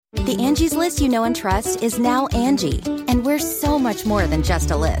The Angie's List you know and trust is now Angie, and we're so much more than just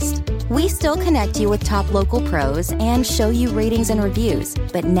a list. We still connect you with top local pros and show you ratings and reviews,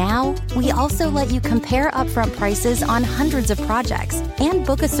 but now we also let you compare upfront prices on hundreds of projects and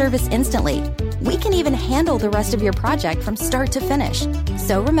book a service instantly. We can even handle the rest of your project from start to finish.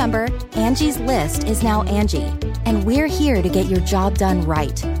 So remember, Angie's List is now Angie, and we're here to get your job done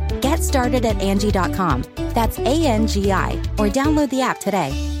right. Get started at Angie.com. That's ANGI, or download the app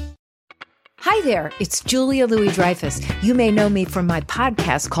today. Hi there, it's Julia Louis-Dreyfus. You may know me from my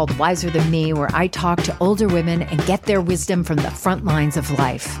podcast called Wiser Than Me, where I talk to older women and get their wisdom from the front lines of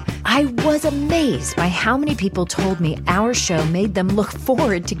life. I was amazed by how many people told me our show made them look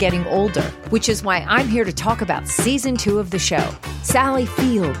forward to getting older, which is why I'm here to talk about season 2 of the show. Sally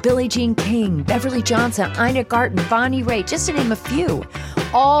Field, Billie Jean King, Beverly Johnson, Ina Garten, Bonnie Raitt, just to name a few.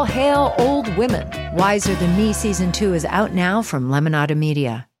 All hail old women. Wiser Than Me season 2 is out now from Lemonada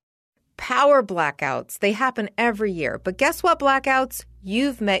Media. Power blackouts. They happen every year. But guess what, blackouts?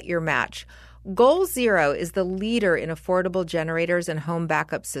 You've met your match. Goal Zero is the leader in affordable generators and home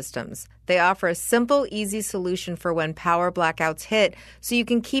backup systems. They offer a simple, easy solution for when power blackouts hit, so you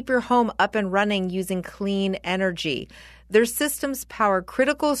can keep your home up and running using clean energy. Their systems power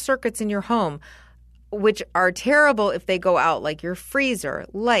critical circuits in your home, which are terrible if they go out, like your freezer,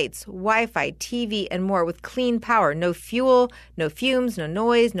 lights, Wi-Fi, TV, and more, with clean power. No fuel, no fumes, no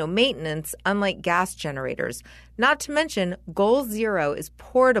noise, no maintenance, unlike gas generators. Not to mention, Goal Zero is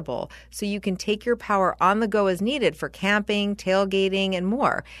portable, so you can take your power on the go as needed for camping, tailgating, and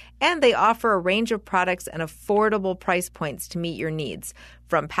more. And they offer a range of products and affordable price points to meet your needs.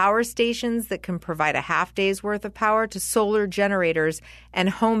 From power stations that can provide a half day's worth of power to solar generators and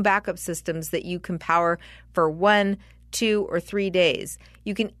home backup systems that you can power for 1, 2, or 3 days.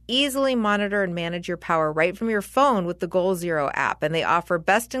 You can easily monitor and manage your power right from your phone with the Goal Zero app, and they offer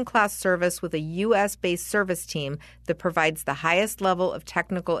best-in-class service with a U.S.-based service team that provides the highest level of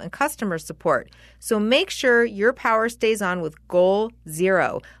technical and customer support. So make sure your power stays on with Goal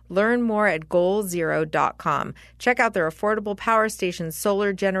Zero. Learn more at goalzero.com. Check out their affordable power stations,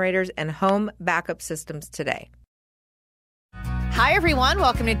 solar generators, and home backup systems today. Hi, everyone.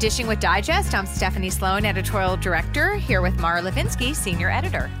 Welcome to Dishing with Digest. I'm Stephanie Sloan, editorial director, here with Mara Levinsky, senior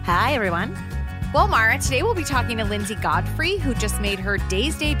editor. Hi, everyone. Well, Mara, today we'll be talking to Linsey Godfrey, who just made her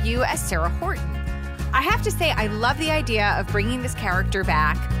day's debut as Sarah Horton. I have to say, I love the idea of bringing this character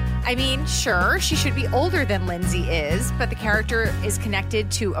back. I mean, sure, she should be older than Linsey is, but the character is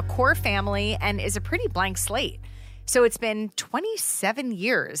connected to a core family and is a pretty blank slate. So it's been 27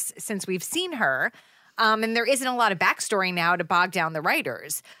 years since we've seen her. And there isn't a lot of backstory now to bog down the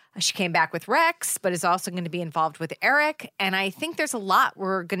writers. She came back with Rex, but is also going to be involved with Eric. And I think there's a lot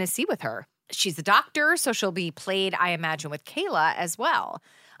we're going to see with her. She's a doctor, so she'll be played, I imagine, with Kayla as well.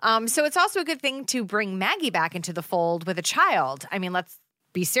 So it's also a good thing to bring Maggie back into the fold with a child. I mean, let's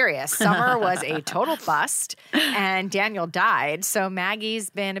be serious. Summer was a total bust, and Daniel died. So Maggie's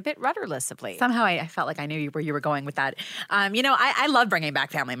been a bit rudderless of late. Somehow I felt like I knew where you were going with that. I love bringing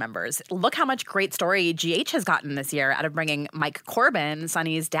back family members. Look how much great story GH has gotten this year out of bringing Mike Corbin,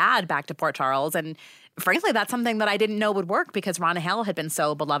 Sonny's dad, back to Port Charles. And frankly, that's something that I didn't know would work because Ron Hale had been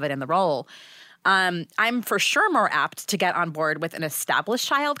so beloved in the role. I'm for sure more apt to get on board with an established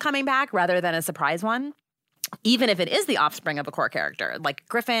child coming back rather than a surprise one, even if it is the offspring of a core character. Like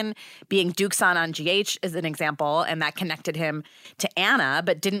Griffin being Duke's son on GH is an example, and that connected him to Anna,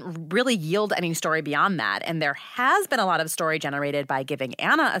 but didn't really yield any story beyond that. And there has been a lot of story generated by giving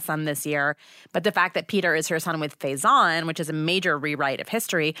Anna a son this year, but the fact that Peter is her son with Faison, which is a major rewrite of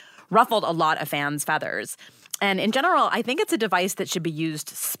history, ruffled a lot of fans' feathers. And in general, I think it's a device that should be used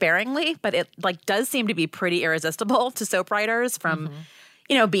sparingly, but it does seem to be pretty irresistible to soap writers from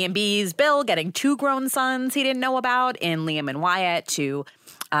B&B's Bill getting 2 grown sons he didn't know about in Liam and Wyatt, to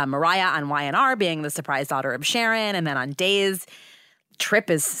Mariah on Y&R being the surprise daughter of Sharon. And then on Days,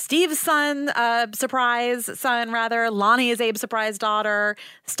 Tripp is Steve's surprise son. Lonnie is Abe's surprise daughter.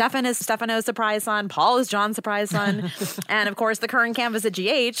 Stefan is Stefano's surprise son. Paul is John's surprise son. And, of course, the current canvas at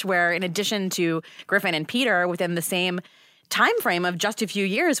GH, where in addition to Griffin and Peter, within the same time frame of just a few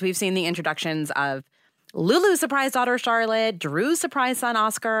years, we've seen the introductions of Lulu's surprise daughter, Charlotte, Drew's surprise son,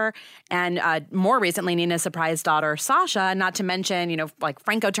 Oscar, and more recently, Nina's surprise daughter, Sasha, not to mention,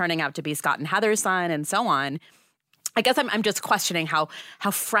 Franco turning out to be Scott and Heather's son and so on. I guess I'm just questioning how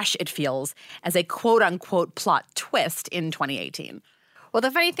fresh it feels as a quote-unquote plot twist in 2018. Well,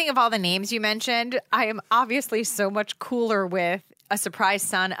 the funny thing of all the names you mentioned, I am obviously so much cooler with a surprise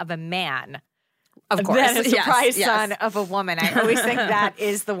son of a man. Of course. than a surprise Yes. son of a woman. I always think that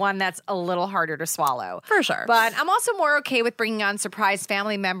is the one that's a little harder to swallow. For sure. But I'm also more okay with bringing on surprise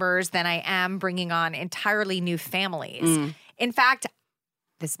family members than I am bringing on entirely new families. In fact,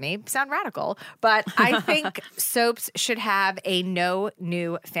 this may sound radical, but I think soaps should have a no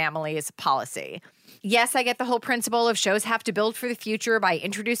new families policy. Yes, I get the whole principle of shows have to build for the future by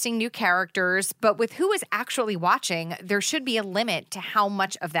introducing new characters, but with who is actually watching, there should be a limit to how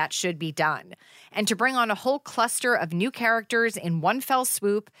much of that should be done. And to bring on a whole cluster of new characters in one fell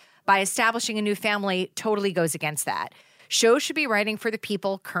swoop by establishing a new family totally goes against that. Shows should be writing for the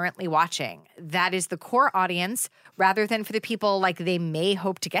people currently watching. That is the core audience, rather than for the people like they may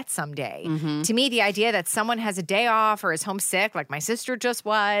hope to get someday. To me, the idea that someone has a day off or is homesick, like my sister just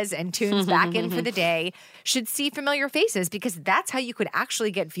was, and tunes back in for the day, should see familiar faces, because that's how you could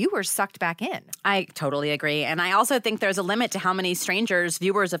actually get viewers sucked back in. I totally agree. And I also think there's a limit to how many strangers,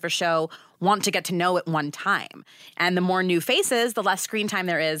 viewers of a show, want to get to know at one time. And the more new faces, the less screen time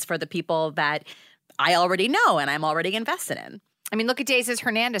there is for the people that I already know and I'm already invested in. I mean, look at Dais's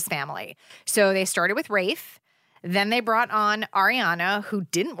Hernandez family. So they started with Rafe. Then they brought on Ariana, who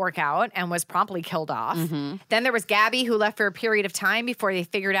didn't work out and was promptly killed off. Then there was Gabby, who left for a period of time before they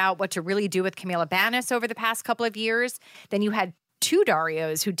figured out what to really do with Camila Banus over the past couple of years. Then you had 2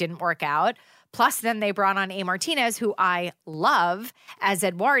 Darios who didn't work out. Plus, then they brought on A. Martinez, who I love, as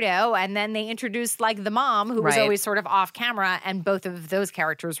Eduardo. And then they introduced, like, the mom, who was always sort of off camera. And both of those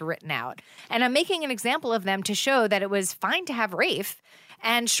characters were written out. And I'm making an example of them to show that it was fine to have Rafe.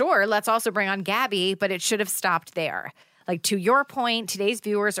 And sure, let's also bring on Gabby, but it should have stopped there. Like, to your point, today's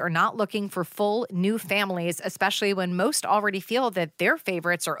viewers are not looking for full new families, especially when most already feel that their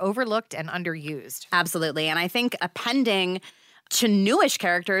favorites are overlooked and underused. Absolutely. And I think appending to newish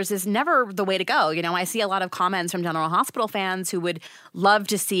characters is never the way to go. You know, I see a lot of comments from General Hospital fans who would love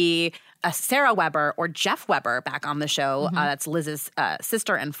to see a Sarah Weber or Jeff Weber back on the show. That's Liz's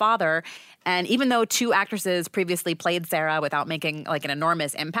sister and father. And even though 2 actresses previously played Sarah without making like an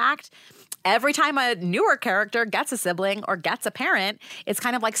enormous impact, every time a newer character gets a sibling or gets a parent, it's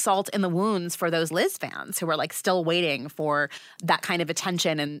kind of like salt in the wounds for those Liz fans who are like still waiting for that kind of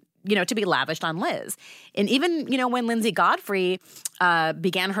attention and, you know, to be lavished on Liz. And even, you know, when Linsey Godfrey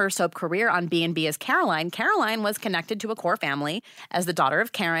began her soap career on B&B as Caroline, Caroline was connected to a core family as the daughter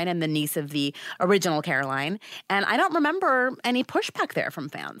of Karen and the niece of the original Caroline. And I don't remember any pushback there from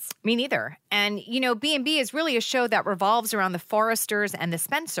fans. Me neither. And, you know, B&B is really a show that revolves around the Forresters and the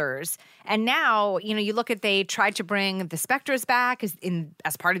Spencers. And now, you know, you look at, they tried to bring the Spectors back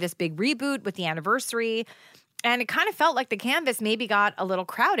as part of this big reboot with the anniversary. And it kind of felt like the canvas maybe got a little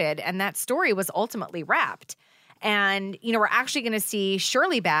crowded, and that story was ultimately wrapped. And, you know, we're actually going to see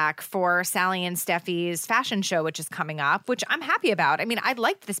Shirley back for Sally and Steffi's fashion show, which is coming up, which I'm happy about. I mean, I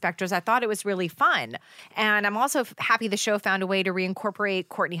liked the Spectors. I thought it was really fun. And I'm also happy the show found a way to reincorporate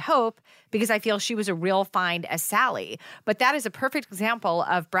Courtney Hope, because I feel she was a real find as Sally. But that is a perfect example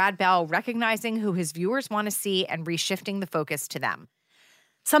of Brad Bell recognizing who his viewers want to see and reshifting the focus to them.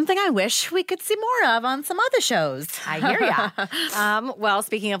 Something I wish we could see more of on some other shows. I hear ya. Well,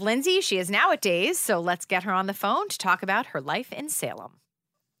 speaking of Linsey, she is now at Days, so let's get her on the phone to talk about her life in Salem.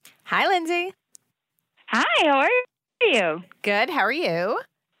 Hi, Linsey. Hi, how are you? Good. How are you?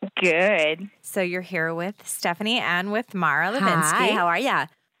 Good. So you're here with Stephanie and with Mara Levinsky. Hi, how are ya?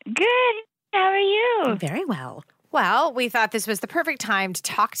 Good. How are you? Very well. Well, we thought this was the perfect time to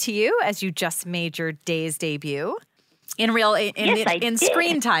talk to you as you just made your Days debut. In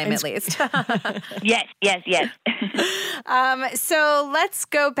screen time, at least. Yes. So let's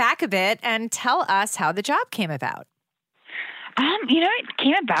go back a bit and tell us how the job came about. It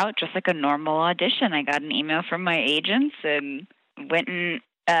came about just like a normal audition. I got an email from my agents and went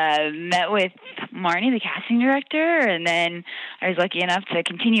and met with Marnie, the casting director, and then I was lucky enough to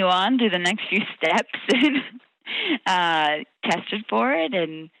continue on to the next few steps and tested for it,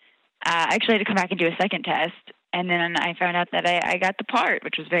 and actually had to come back and do a second test. And then I found out that I got the part,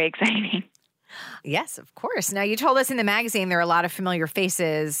 which was very exciting. Yes, of course. Now, you told us in the magazine there are a lot of familiar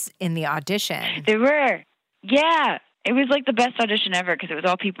faces in the audition. There were. Yeah. It was like the best audition ever, because it was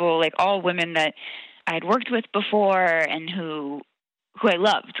all people, like all women that I had worked with before and who I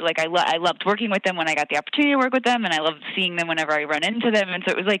loved. Like I loved working with them when I got the opportunity to work with them, and I loved seeing them whenever I run into them. And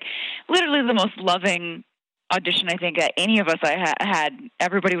so it was like literally the most loving audition I think any of us had.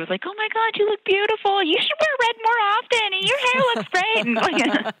 Everybody was like, "Oh my God, you look beautiful! You should wear red more often, and your hair looks great." And,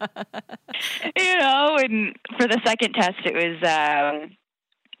 and for the second test, it was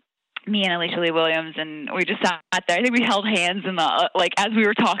me and Alicia Lee Williams, and we just sat there. I think we held hands in the as we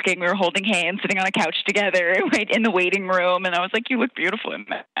were talking, we were holding hands, sitting on a couch together, right in the waiting room. And I was like, "You look beautiful in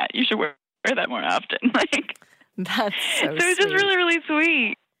that. You should wear that more often. Like, That's so it was just sweet. really, really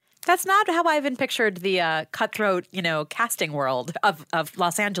sweet. That's not how I even pictured the cutthroat, casting world of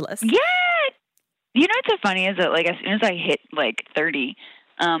Los Angeles. Yeah. You know what's so funny is that, like, as soon as I hit, like, 30,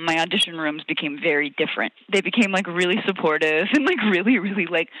 my audition rooms became very different. They became, like, really supportive and, like, really, really,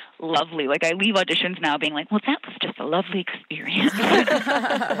 like, lovely. Like, I leave auditions now being like, well, that was just a lovely experience.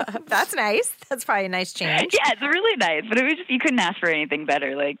 That's nice. That's probably a nice change. Yeah, it's really nice. But it was just, you couldn't ask for anything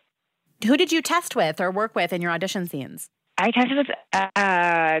better. Like, Who did you test with or work with in your audition scenes? I tested with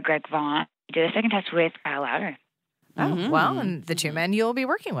Greg Vaughn. I did a second test with Kyle Louder. Oh, well, and the two men you'll be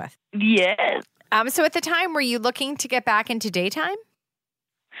working with. Yes. So at the time, were you looking to get back into daytime?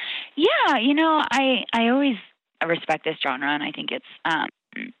 Yeah, I always respect this genre, and I think it's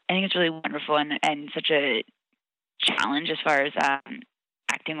really wonderful and such a challenge as far as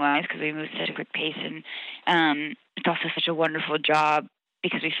acting wise, because we move at such a quick pace, and it's also such a wonderful job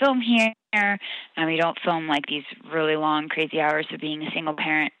because we film here and we don't film like these really long, crazy hours of being a single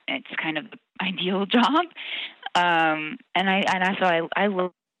parent. It's kind of the ideal job, and I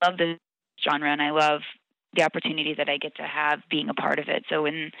love this genre, and I love the opportunity that I get to have being a part of it. So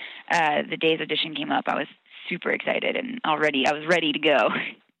when the day's audition came up, I was super excited, and I was ready to go.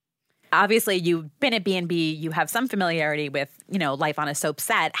 Obviously, you've been at B&B. You have some familiarity with, life on a soap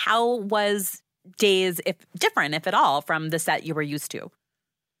set. How was Days, if different, if at all, from the set you were used to?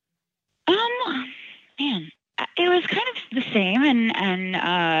 Man, it was kind of the same,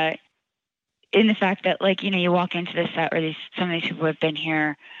 and in the fact that, like, you walk into the set where some of these people have been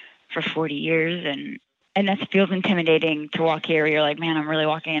here for 40 years, and that feels intimidating to walk here where you're like, man, I'm really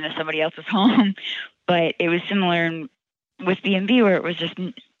walking into somebody else's home. But it was similar with B&B where it was just,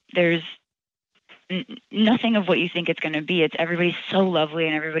 there's nothing of what you think it's going to be. Everybody's so lovely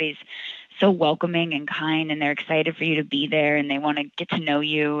and everybody's so welcoming and kind, and they're excited for you to be there, and they want to get to know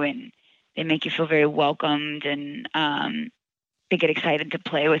you, and they make you feel very welcomed, and they get excited to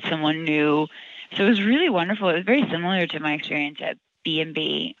play with someone new. So it was really wonderful. It was very similar to my experience at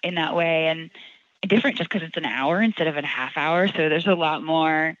B&B in that way, and different just because it's an hour instead of a half hour. So there's a lot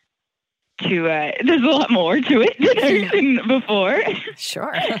more to it than I've seen before.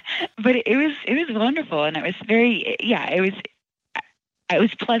 Sure. But it was wonderful, and it was I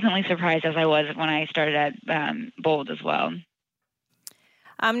was pleasantly surprised as I was when I started at Bold as well.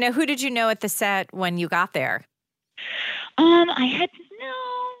 Now, who did you know at the set when you got there?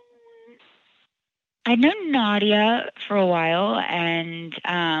 I'd known Nadia for a while, and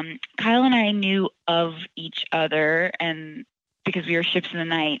Kyle and I knew of each other, and because we were ships in the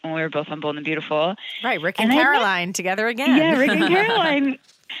night when we were both on Bold and Beautiful. Right, Rick and Caroline together again. Yeah, Rick and Caroline.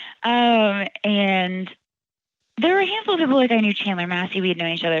 And there were a handful of people, like I knew Chandler Massey. We had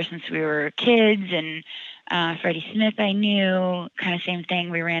known each other since we were kids, and Freddie Smith I knew, kind of same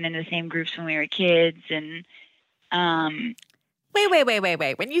thing. We ran into the same groups when we were kids, and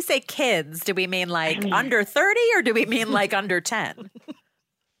Wait. When you say kids, do we mean like under 30 or do we mean like under 10?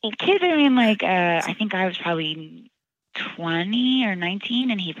 Kids, I mean like I think I was probably 20 or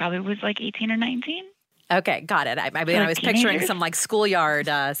 19, and he probably was like 18 or 19. Okay, got it. I was picturing some like schoolyard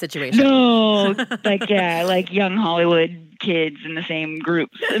situation. No, like young Hollywood kids in the same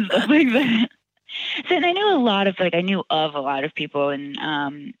groups and stuff like that. So, and I knew of a lot of people,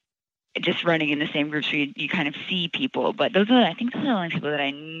 and just running in the same groups where you kind of see people. But I think those are the only people that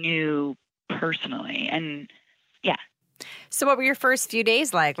I knew personally, and yeah. So what were your first few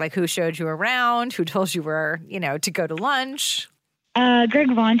days like? Like, who showed you around? Who told you to go to lunch?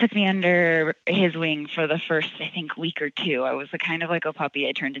 Greg Vaughn took me under his wing for the first, I think, week or two. I was kind of like a puppy.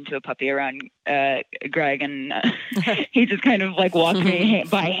 I turned into a puppy around Greg, and he just kind of like walked me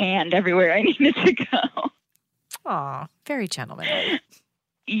by hand everywhere I needed to go. Aw, very gentlemanly.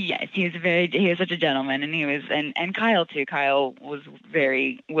 Yes, he was such a gentleman, and he was, and Kyle too. Kyle was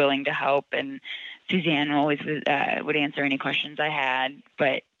very willing to help, and Suzanne always would answer any questions I had.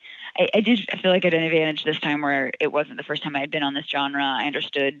 But I feel like I had an advantage this time where it wasn't the first time I had been on this genre. I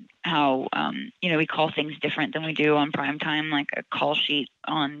understood how, we call things different than we do on primetime. Like a call sheet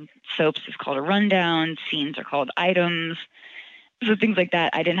on soaps is called a rundown. Scenes are called items. So things like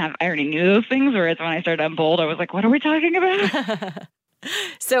that, I already knew those things. Whereas when I started on Bold, I was like, what are we talking about?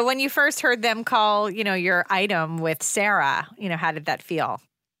 So when you first heard them call, your item with Sarah, how did that feel?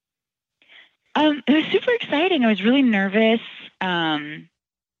 It was super exciting. I was really nervous.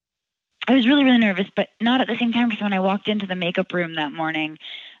 I was really, really nervous, but not at the same time, because when I walked into the makeup room that morning,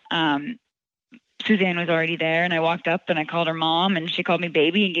 Suzanne was already there, and I walked up and I called her mom, and she called me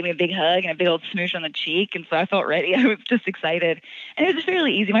baby and gave me a big hug and a big old smooch on the cheek. And so I felt ready. I was just excited. And it was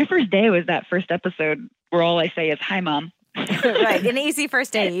fairly easy. My first day was that first episode where all I say is, hi, Mom. Right. An easy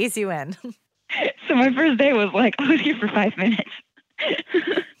first day, easy win. So my first day was like, I was here for 5 minutes.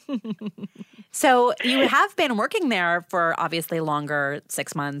 So you have been working there for obviously longer,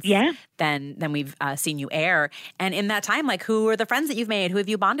 6 months than we've seen you air. And in that time, like, who are the friends that you've made? Who have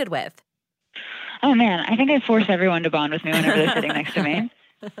you bonded with? Oh, man, I think I force everyone to bond with me whenever they're sitting next to me.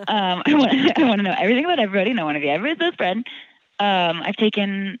 I want to know everything about everybody, and I want to be everybody's best friend. I've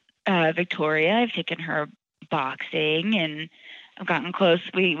taken Victoria. I've taken her boxing, and I've gotten close.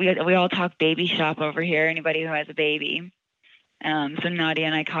 We all talk baby shop over here, anybody who has a baby. So Nadia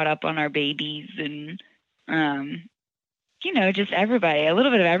and I caught up on our babies and, just everybody, a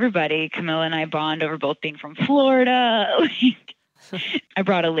little bit of everybody. Camilla and I bond over both being from Florida. I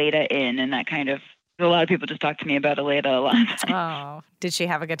brought Aleda in, and that kind of, a lot of people just talk to me about Aleda a lot. Oh, did she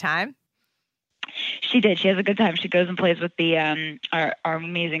have a good time? She did. She has a good time. She goes and plays with the our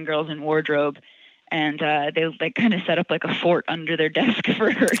amazing girls in wardrobe, and they kind of set up like a fort under their desk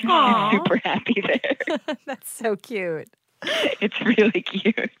for her. She's super happy there. That's so cute. It's really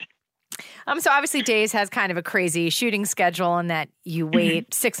cute. So obviously Days has kind of a crazy shooting schedule in that you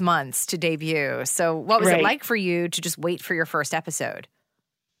wait 6 months to debut. So what was it like for you to just wait for your first episode?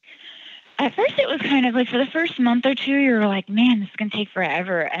 At first it was kind of like, for the first month or two, you were like, man, this is going to take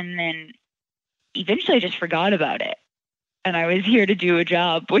forever. And then eventually I just forgot about it. And I was here to do a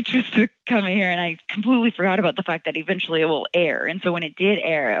job, which was to come here. And I completely forgot about the fact that eventually it will air. And so when it did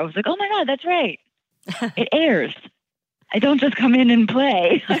air, I was like, oh my God, that's right. It airs. I don't just come in and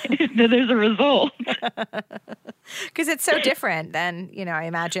play. There's a result. Because it's so different than, I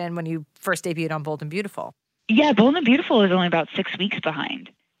imagine when you first debuted on Bold and Beautiful. Yeah, Bold and Beautiful is only about 6 weeks behind.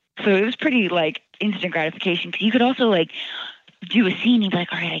 So it was pretty, instant gratification. Because you could also, do a scene and be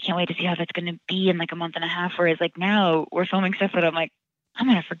like, all right, I can't wait to see how that's going to be in, a month and a half. Whereas, now we're filming stuff that I'm like, I'm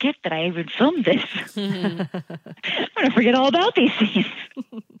going to forget that I even filmed this. I'm going to forget all about these scenes.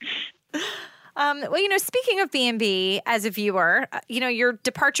 Speaking of B&B, as a viewer, your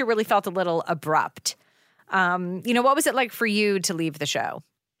departure really felt a little abrupt. What was it like for you to leave the show?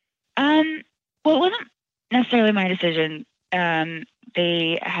 Well, it wasn't necessarily my decision.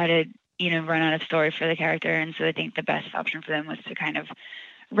 They had to, run out of story for the character, and so I think the best option for them was to kind of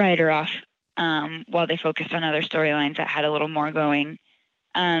write her off while they focused on other storylines that had a little more going.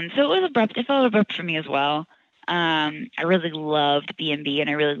 So it was abrupt. It felt abrupt for me as well. I really loved B&B, and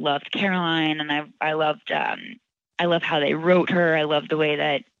I really loved Caroline, and I loved how they wrote her. I loved the way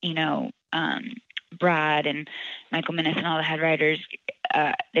that, Brad and Michael Minnis and all the head writers,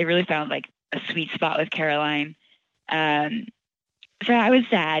 they really found a sweet spot with Caroline. So I was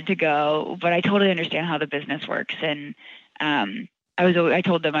sad to go, but I totally understand how the business works. And, I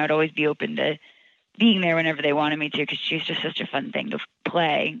told them I would always be open to being there whenever they wanted me to, because she's just such a fun thing to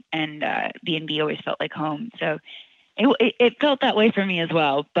play, and B&B always felt like home. So it felt that way for me as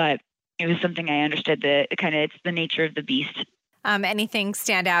well, but it was something I understood that it's the nature of the beast. Anything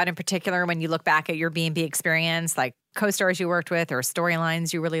stand out in particular when you look back at your B&B experience, like co-stars you worked with or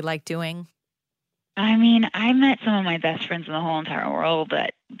storylines you really liked doing? I mean, I met some of my best friends in the whole entire world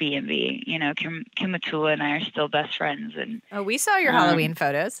at B&B. Kim Matula and I are still best friends. And we saw your Halloween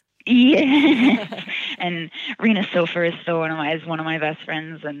photos. Yeah. And Rena Sofer is still one of my best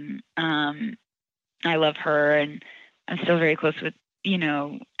friends, and I love her, and I'm still very close with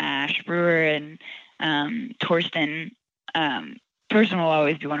Ash Brewer and Torsten. Torsten will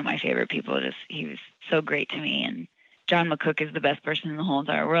always be one of my favorite people. He was so great to me, and John McCook is the best person in the whole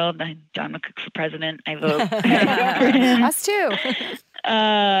entire world. John McCook for president. I vote for him. Us too.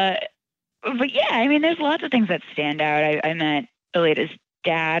 But yeah, I mean, there's lots of things that stand out. I met Aleda's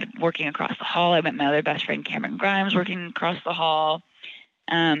dad working across the hall. I met my other best friend, Cameron Grimes, working across the hall.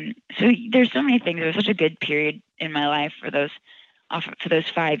 So there's so many things. It was such a good period in my life for those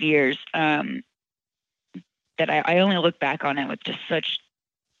 5 years that I only look back on it with just such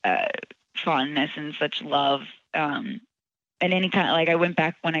fondness and such love. And anytime, I went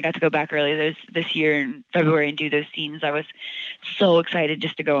back when I got to go back earlier this year in February and do those scenes, I was so excited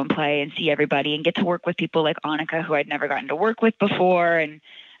just to go and play and see everybody and get to work with people like Annika, who I'd never gotten to work with before, and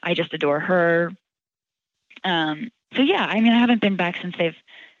I just adore her. So yeah, I mean, I haven't been back since they've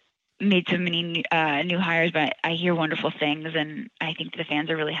made so many new hires, but I hear wonderful things, and I think the fans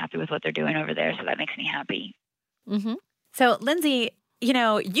are really happy with what they're doing over there, so that makes me happy. Mm-hmm. So, Linsey, you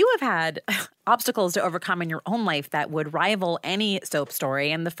have had obstacles to overcome in your own life that would rival any soap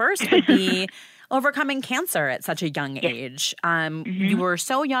story. And the first would be overcoming cancer at such a young age. You were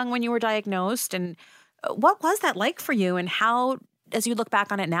so young when you were diagnosed. And what was that like for you? And how, as you look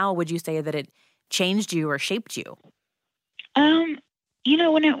back on it now, would you say that it changed you or shaped you?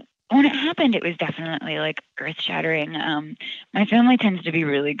 when it happened, it was definitely like earth-shattering. My family tends to be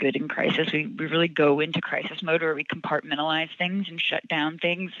really good in crisis. We really go into crisis mode where we compartmentalize things and shut down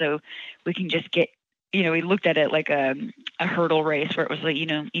things so we can just get, we looked at it like a hurdle race where it was like,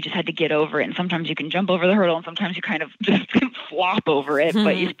 you just had to get over it. And sometimes you can jump over the hurdle and sometimes you kind of just flop over it,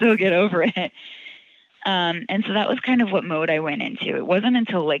 but you still get over it. And so that was kind of what mode I went into. It wasn't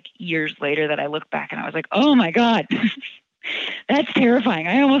until like years later that I looked back and I was like, oh my God, that's terrifying.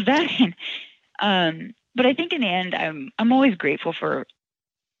 I almost died. But I think in the end, I'm always grateful for,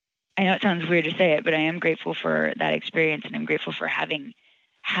 I know it sounds weird to say it, but I am grateful for that experience, and I'm grateful for having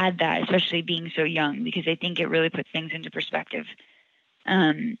had that, especially being so young, because I think it really puts things into perspective.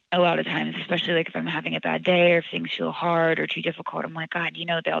 A lot of times, especially like if I'm having a bad day or if things feel hard or too difficult, I'm like, God,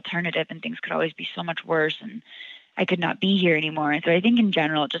 the alternative and things could always be so much worse and I could not be here anymore. And so I think in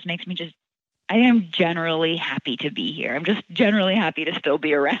general, it just makes me I am generally happy to be here. I'm just generally happy to still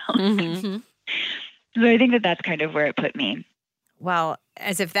be around. Mm-hmm. So I think that that's kind of where it put me. Well,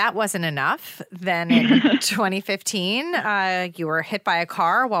 as if that wasn't enough, then in 2015, you were hit by a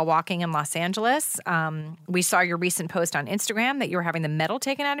car while walking in Los Angeles. We saw your recent post on Instagram that you were having the metal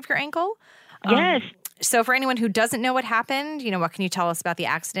taken out of your ankle. Yes. So for anyone who doesn't know what happened, what can you tell us about the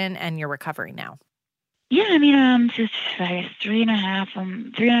accident and your recovery now? Yeah, I mean, just I guess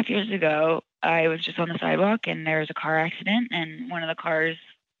 3.5 years ago, I was just on the sidewalk and there was a car accident, and one of the cars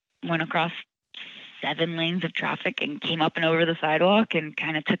went across 7 lanes of traffic and came up and over the sidewalk and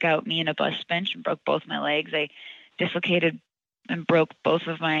kind of took out me in a bus bench and broke both my legs. I dislocated and broke both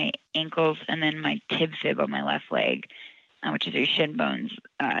of my ankles, and then my tib fib on my left leg, which is your shin bones,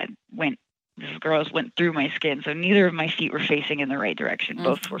 went through my skin. So neither of my feet were facing in the right direction.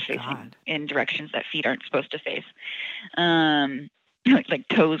 Both were facing in directions that feet aren't supposed to face. Like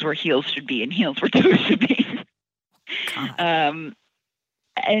toes where heels should be and heels where toes should be.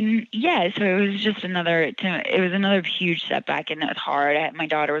 And yeah, so it was just another huge setback, and it was hard. My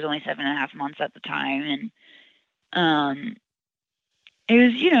daughter was only 7.5 months at the time. And, it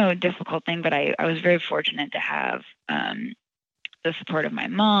was, a difficult thing, but I was very fortunate to have, the support of my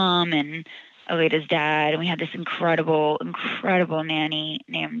mom and Aleda's dad. And we had this incredible, incredible nanny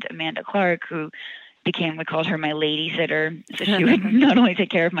named Amanda Clark, who we called her my lady sitter. So she would not only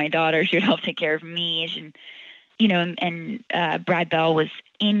take care of my daughter, she would help take care of me. And Brad Bell was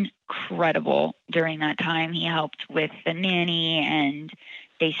incredible during that time. He helped with the nanny, and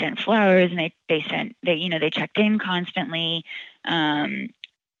they sent flowers, and they checked in constantly.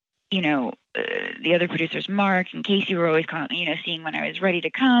 The other producers, Mark and Casey, were always seeing when I was ready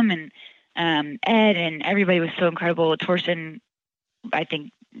to come, and Ed and everybody was so incredible. Torsten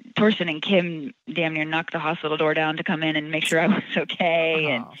and Kim damn near knocked the hospital door down to come in and make sure I was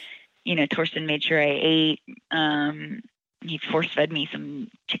okay. And Torsten made sure I ate. He force-fed me some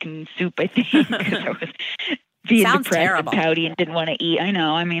chicken soup, I think, because I was being depressed and pouty and didn't want to eat. I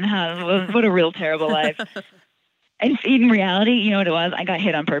know. I mean, what a real terrible life. And in reality, you know what it was? I got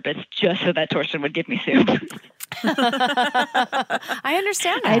hit on purpose just so that Torsten would give me soup. I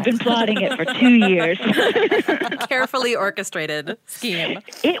understand that. I had been plotting it for 2 years. Carefully orchestrated scheme.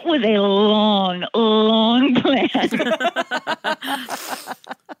 It was a long, long plan.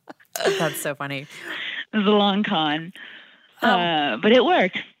 That's so funny. It was a long con, but it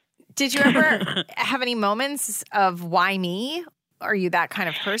worked. Did you ever have any moments of why me? Are you that kind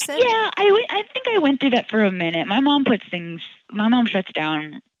of person? Yeah, I think I went through that for a minute. My mom shuts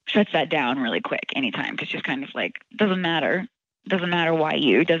that down really quick anytime, because she's kind of like, doesn't matter why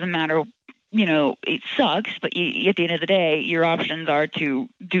you, doesn't matter, it sucks, but at the end of the day, your options are to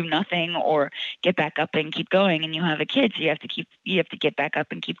do nothing or get back up and keep going. And you have a kid, so you have to get back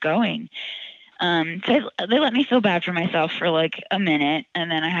up and keep going. So they let me feel bad for myself for like a minute, and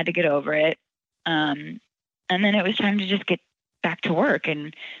then I had to get over it. And then it was time to just get back to work,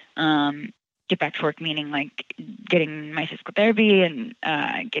 and get back to work meaning like getting my physical therapy and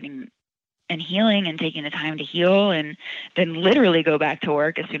getting and healing and taking the time to heal, and then literally go back to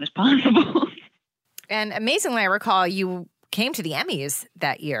work as soon as possible. And amazingly, I recall you came to the Emmys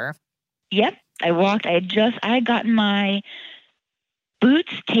that year. Yep. I had gotten my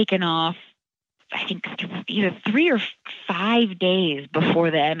boots taken off, I think either 3 or 5 days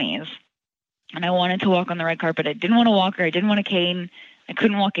before the Emmys. And I wanted to walk on the red carpet. I didn't want to walk, or I didn't want a cane. I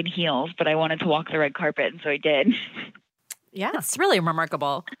couldn't walk in heels, but I wanted to walk the red carpet, and so I did. Yeah, it's really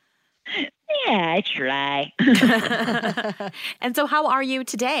remarkable. Yeah, I try. And so how are you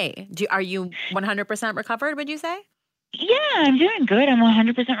today? Are you 100% recovered, would you say? Yeah, I'm doing good. I'm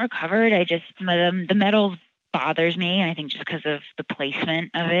 100% recovered. The metal bothers me, I think, just because of the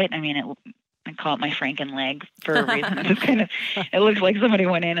placement of it. I mean, I call it my Franken leg for a reason. It just kind of, it looks like somebody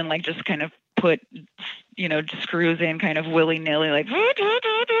went in and like just kind of put, just screws in kind of willy-nilly,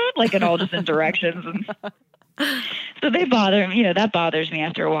 like in all different directions. And so they bother me, that bothers me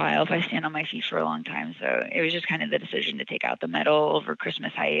after a while if I stand on my feet for a long time. So it was just kind of the decision to take out the metal over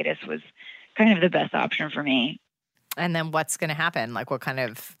Christmas hiatus was kind of the best option for me. And then what's going to happen? Like what kind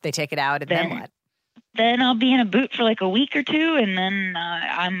of, they take it out and then what? Then I'll be in a boot for like a week or two, and then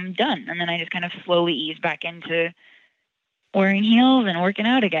I'm done. And then I just kind of slowly ease back into wearing heels and working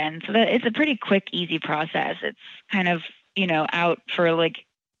out again. So that it's a pretty quick, easy process. It's kind of, out for like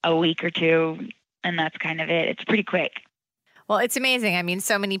a week or two, and that's kind of it. It's pretty quick. Well, it's amazing. I mean,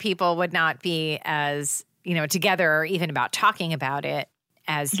 so many people would not be as, together or even about talking about it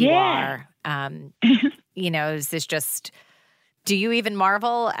as you are. Is this just, do you even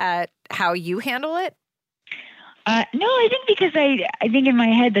marvel at how you handle it? No, I think because I think in my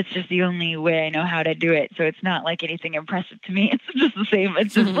head that's just the only way I know how to do it. So it's not like anything impressive to me. It's just the same.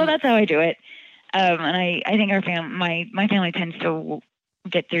 It's just, well, that's how I do it. And I think my family tends to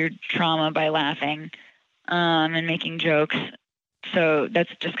get through trauma by laughing and making jokes. So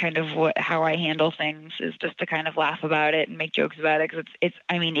that's just kind of how I handle things, is just to kind of laugh about it and make jokes about it, because it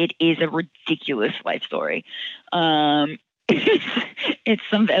is a ridiculous life story. It's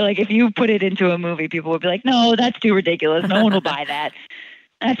something like if you put it into a movie, people would be like, no, that's too ridiculous. No one will buy that.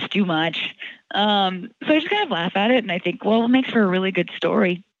 That's too much. So I just kind of laugh at it, and I think, well, it makes for a really good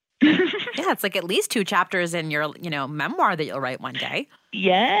story. Yeah, it's like at least 2 chapters in your, memoir that you'll write one day.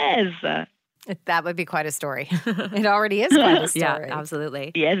 Yes. That would be quite a story. It already is quite a story. Yeah,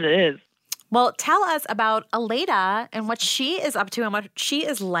 absolutely. Yes, it is. Well, tell us about Aleda and what she is up to and what she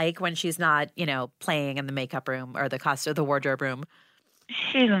is like when she's not, playing in the makeup room or the wardrobe room.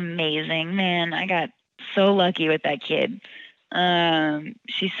 She's amazing, man. I got so lucky with that kid.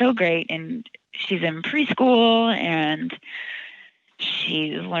 She's so great, and she's in preschool, and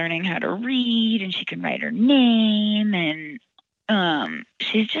she's learning how to read, and she can write her name, and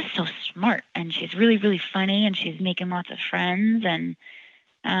she's just so smart, and she's really, really funny, and she's making lots of friends, and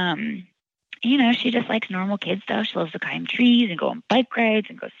she just likes normal kid stuff. She loves to climb trees and go on bike rides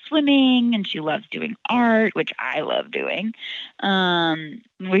and go swimming, and she loves doing art, which I love doing.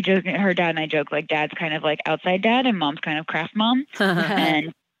 Her dad and I joke, like, Dad's kind of like outside dad and Mom's kind of craft mom.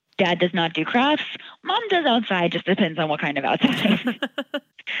 And Dad does not do crafts. Mom does outside, just depends on what kind of outside.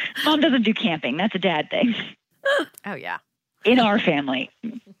 Mom doesn't do camping. That's a dad thing. Oh, yeah. In our family.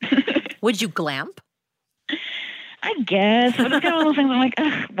 Would you glamp? I guess. But it's kind of one of those things I'm like,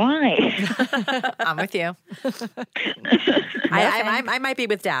 why? I'm with you. I might be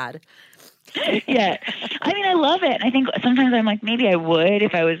with Dad. Yeah. I mean, I love it. I think sometimes I'm like, maybe I would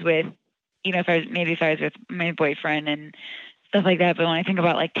if I was with, if I was with my boyfriend and stuff like that. But when I think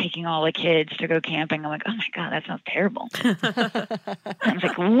about like taking all the kids to go camping, I'm like, oh my God, that sounds terrible. Sounds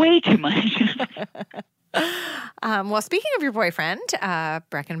like way too much. Well, speaking of your boyfriend,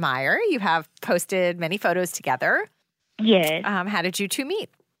 Brecken Meyer, you have posted many photos together. Yes. How did you two meet?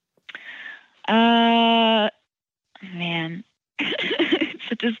 Man, it's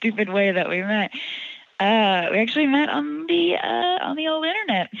such a stupid way that we met. We actually met on the old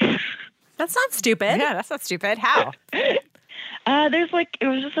internet. That's not stupid. Yeah, that's not stupid. How? It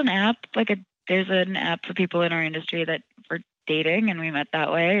was just an app. There's an app for people in our industry that for dating, and we met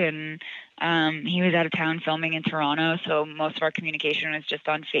that way. And he was out of town filming in Toronto, so most of our communication was just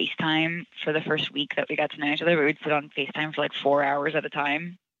on FaceTime for the first week that we got to know each other. But we'd sit on FaceTime for like 4 hours at a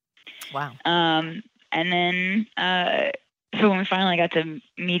time. Wow. And then so when we finally got to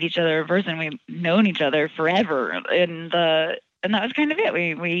meet each other in person, we've known each other forever, and that was kind of it.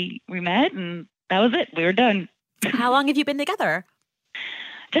 We met, and that was it. We were done. How long have you been together?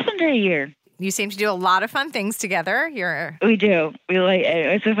 Just under a year. You seem to do a lot of fun things together. We do.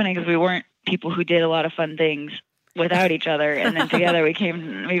 It's so funny because we weren't people who did a lot of fun things without each other, and then together we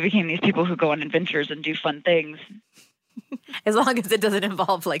became these people who go on adventures and do fun things. As long as it doesn't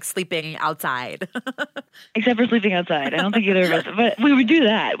involve like sleeping outside. Except for sleeping outside. I don't think either of us, but we would do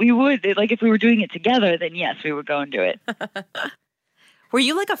that. We would, like, if we were doing it together, then yes, we would go and do it. Were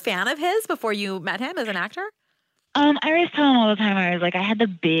you like a fan of his before you met him as an actor? I always tell him all the time, I was like, I had the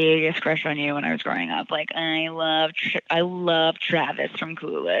biggest crush on you when I was growing up. Like, I love Travis from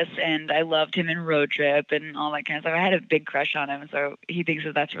Clueless, and I loved him in Road Trip and all that kind of stuff. I had a big crush on him, so he thinks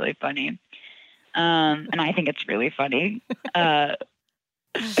that's really funny. And I think it's really funny. But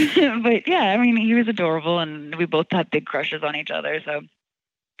yeah, I mean, he was adorable, and we both had big crushes on each other, so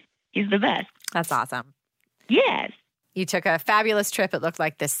he's the best. That's awesome. Yes. You took a fabulous trip, it looked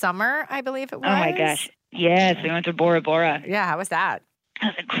like this summer, I believe it was. Oh my gosh. Yes, we went to Bora Bora. Yeah, how was that?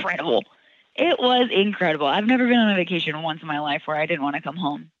 That was incredible. It was incredible. I've never been on a vacation once in my life where I didn't want to come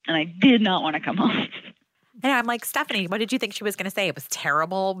home, and I did not want to come home. And I'm like, Stephanie, what did you think she was going to say? It was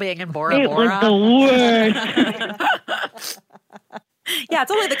terrible being in Bora Bora? It was the worst. Yeah,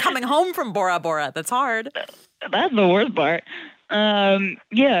 it's only the coming home from Bora Bora that's hard. That's the worst part.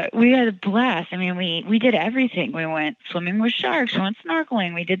 Yeah, we had a blast. I mean, we did everything. We went swimming with sharks. We went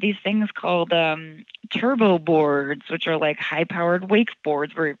snorkeling. We did these things called turbo boards, which are like high-powered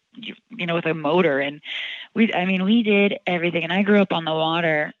wakeboards where with a motor. And we did everything. And I grew up on the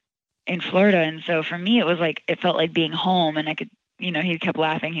water in Florida, and so for me, it felt like being home. And I could, he kept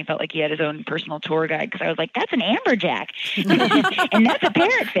laughing. He felt like he had his own personal tour guide because I was like, "That's an amberjack, and that's a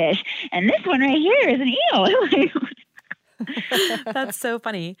parrotfish, and this one right here is an eel." That's so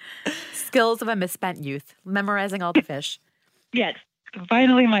funny. Skills of a misspent youth, memorizing all the fish. Yes.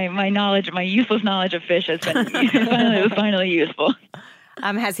 Finally, my useless knowledge of fish was finally useful.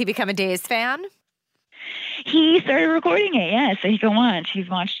 Has he become a Days fan? He started recording it, yeah, so he can watch. He's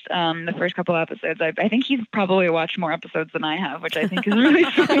watched the first couple episodes. I think he's probably watched more episodes than I have, which I think is really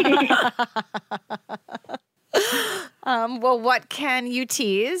funny. Well, what can you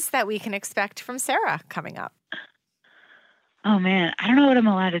tease that we can expect from Sarah coming up? Oh, man. I don't know what I'm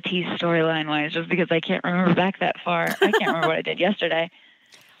allowed to tease storyline-wise just because I can't remember back that far. I can't remember what I did yesterday.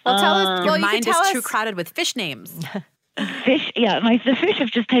 Well, tell us. Your mind is too crowded with fish names. Fish, yeah. The fish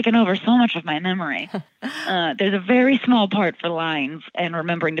have just taken over so much of my memory. There's a very small part for lines and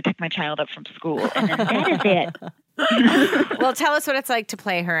remembering to pick my child up from school. And then that is it. Well, tell us what it's like to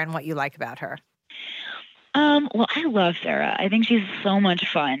play her and what you like about her. Well, I love Sarah. I think she's so much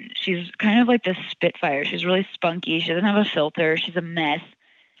fun. She's kind of like this Spitfire. She's really spunky. She doesn't have a filter. She's a mess.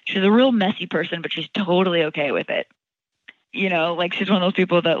 She's a real messy person, but she's totally okay with it. She's one of those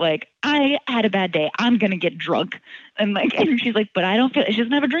people that I had a bad day. I'm going to get drunk. And she's like, but I don't feel, she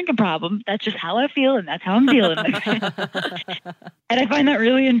doesn't have a drinking problem. That's just how I feel. And that's how I'm feeling. And I find that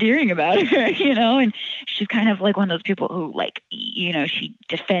really endearing about her, and she's kind of like one of those people who she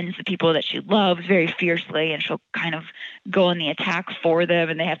defends the people that she loves very fiercely, and she'll kind of go on the attack for them,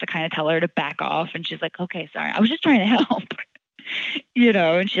 and they have to kind of tell her to back off. And she's like, okay, sorry, I was just trying to help,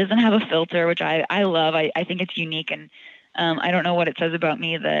 and she doesn't have a filter, which I love. I think it's unique. And I don't know what it says about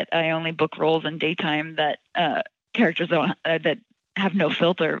me that I only book roles in daytime that characters don't that have no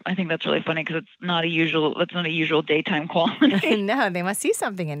filter. I think that's really funny because that's not a usual daytime quality. No, they must see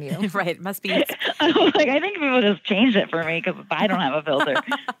something in you. Right. It must be. I think people just changed it for me because I don't have a filter.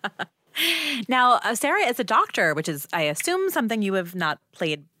 Now, Sarah is a doctor, which is, I assume, something you have not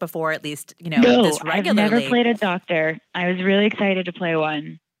played before, at least, No, this regularly. I've never played a doctor. I was really excited to play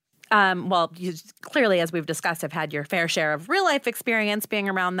one. Well, you clearly, as we've discussed, have had your fair share of real life experience being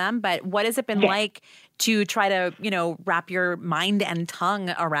around them. But what has it been like to try to, wrap your mind and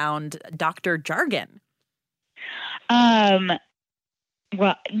tongue around doctor jargon? Well,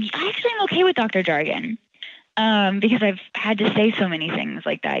 actually, I'm okay with doctor jargon because I've had to say so many things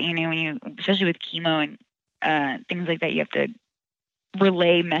like that. Especially with chemo and things like that, you have to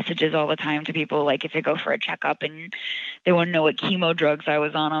relay messages all the time to people. Like if you go for a checkup and they want to know what chemo drugs I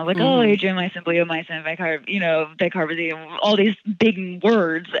was on, I was like, adriamycin, bleomycin, dicarbazine, all these big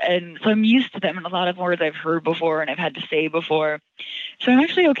words. And so I'm used to them, and a lot of words I've heard before and I've had to say before. So I'm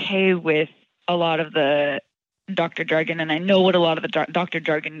actually okay with a lot of the doctor jargon, and I know what a lot of the doctor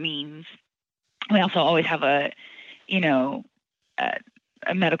jargon means. We also always have a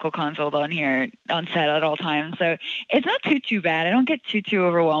medical consult on set at all times. So it's not too bad. I don't get too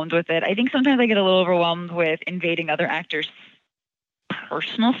overwhelmed with it. I think sometimes I get a little overwhelmed with invading other actors'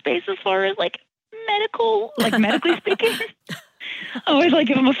 personal space as far as medically speaking. I always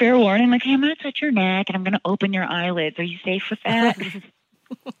give them a fair warning, hey, I'm going to touch your neck and I'm going to open your eyelids. Are you safe with that?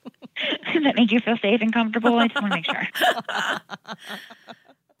 Does that make you feel safe and comfortable? I just want to make sure.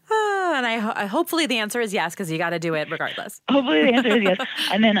 And I hopefully the answer is yes, because you got to do it regardless. Hopefully the answer is yes.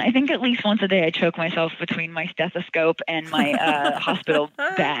 And then I think at least once a day I choke myself between my stethoscope and my hospital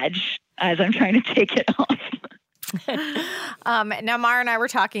badge as I'm trying to take it off. Now, Mara and I were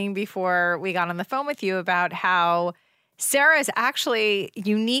talking before we got on the phone with you about how Sarah is actually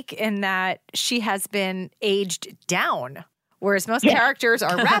unique in that she has been aged down. Whereas most characters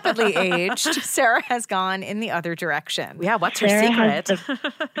are rapidly aged, Sarah has gone in the other direction. Yeah, what's her secret?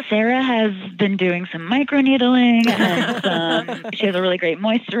 Sarah has been doing some microneedling, and she has a really great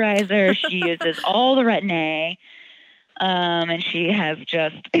moisturizer. She uses all the Retin-A, and she has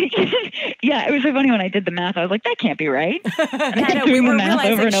just, it was so funny when I did the math. I was like, that can't be right. I know, we were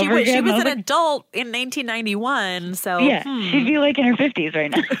realizing she was an adult in 1991, so. Yeah, she'd be in her 50s right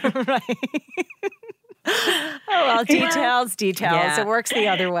now. Right. Oh, well, details. Yeah. It works the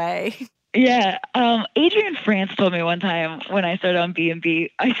other way. Yeah. Adrienne France told me one time when I started on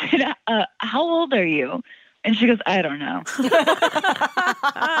B&B, I said, how old are you? And she goes, I don't know. And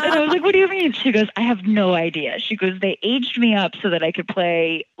I was like, what do you mean? She goes, I have no idea. She goes, they aged me up so that I could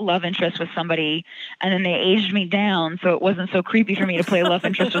play love interest with somebody. And then they aged me down so it wasn't so creepy for me to play love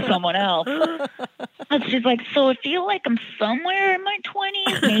interest with someone else. And she's like, so I feel like I'm somewhere in my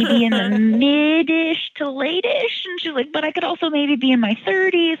 20s, maybe in the mid-ish to late-ish. And she's like, but I could also maybe be in my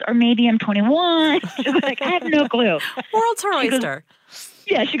 30s or maybe I'm 21. She's like, I have no clue. World's her oyster.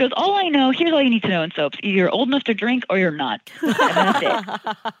 Yeah, she goes, all I know, here's all you need to know in soaps. Either you're old enough to drink or you're not. And that's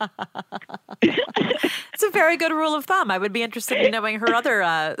it. It's a very good rule of thumb. I would be interested in knowing her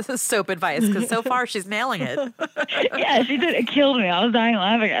other soap advice because so far she's nailing it. Yeah, she did. It killed me. I was dying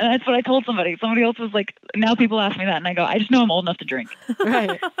laughing. And that's what I told somebody. Somebody else was like, now people ask me that. And I go, I just know I'm old enough to drink.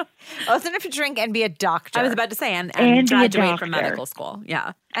 Right. Old enough to drink and be a doctor. I was about to say, and graduate from medical school.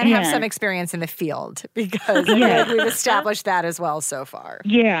 Yeah. And have some experience in the field because we've established that as well so far.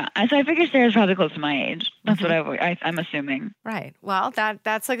 Yeah. So I figure Sarah's probably close to my age. That's what I'm assuming. Right. Well,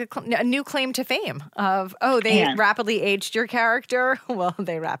 that's like a new claim to fame of, they rapidly aged your character. Well,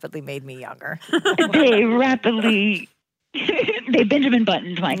 they rapidly made me younger. They Benjamin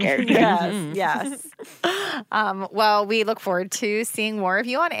Buttoned my character. Yes. Well, we look forward to seeing more of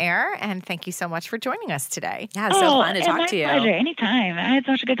you on air, and thank you so much for joining us today. Yeah, it's so fun to talk to you. My pleasure. Anytime. I had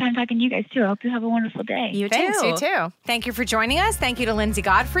such a good time talking to you guys, too. I hope you have a wonderful day. You too. Thank you for joining us. Thank you to Linsey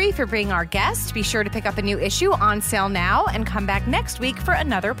Godfrey for being our guest. Be sure to pick up a new issue on sale now and come back next week for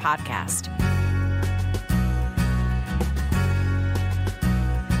another podcast.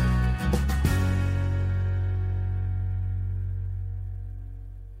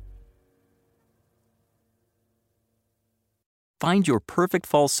 Find your perfect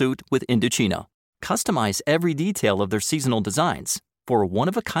fall suit with Indochino. Customize every detail of their seasonal designs for a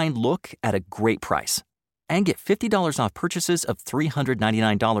one-of-a-kind look at a great price. And get $50 off purchases of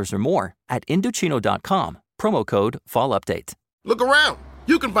 $399 or more at Indochino.com. Promo code FALLUPDATE. Look around.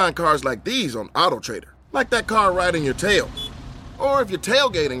 You can find cars like these on AutoTrader. Like that car riding your tail. Or if you're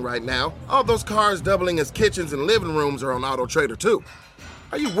tailgating right now, all those cars doubling as kitchens and living rooms are on AutoTrader too.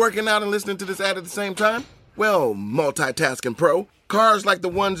 Are you working out and listening to this ad at the same time? Well, multitasking pro, cars like the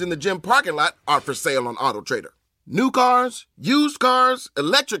ones in the gym parking lot are for sale on AutoTrader. New cars, used cars,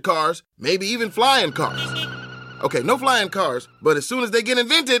 electric cars, maybe even flying cars. Okay, no flying cars, but as soon as they get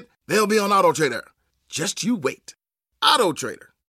invented, they'll be on AutoTrader. Just you wait. AutoTrader.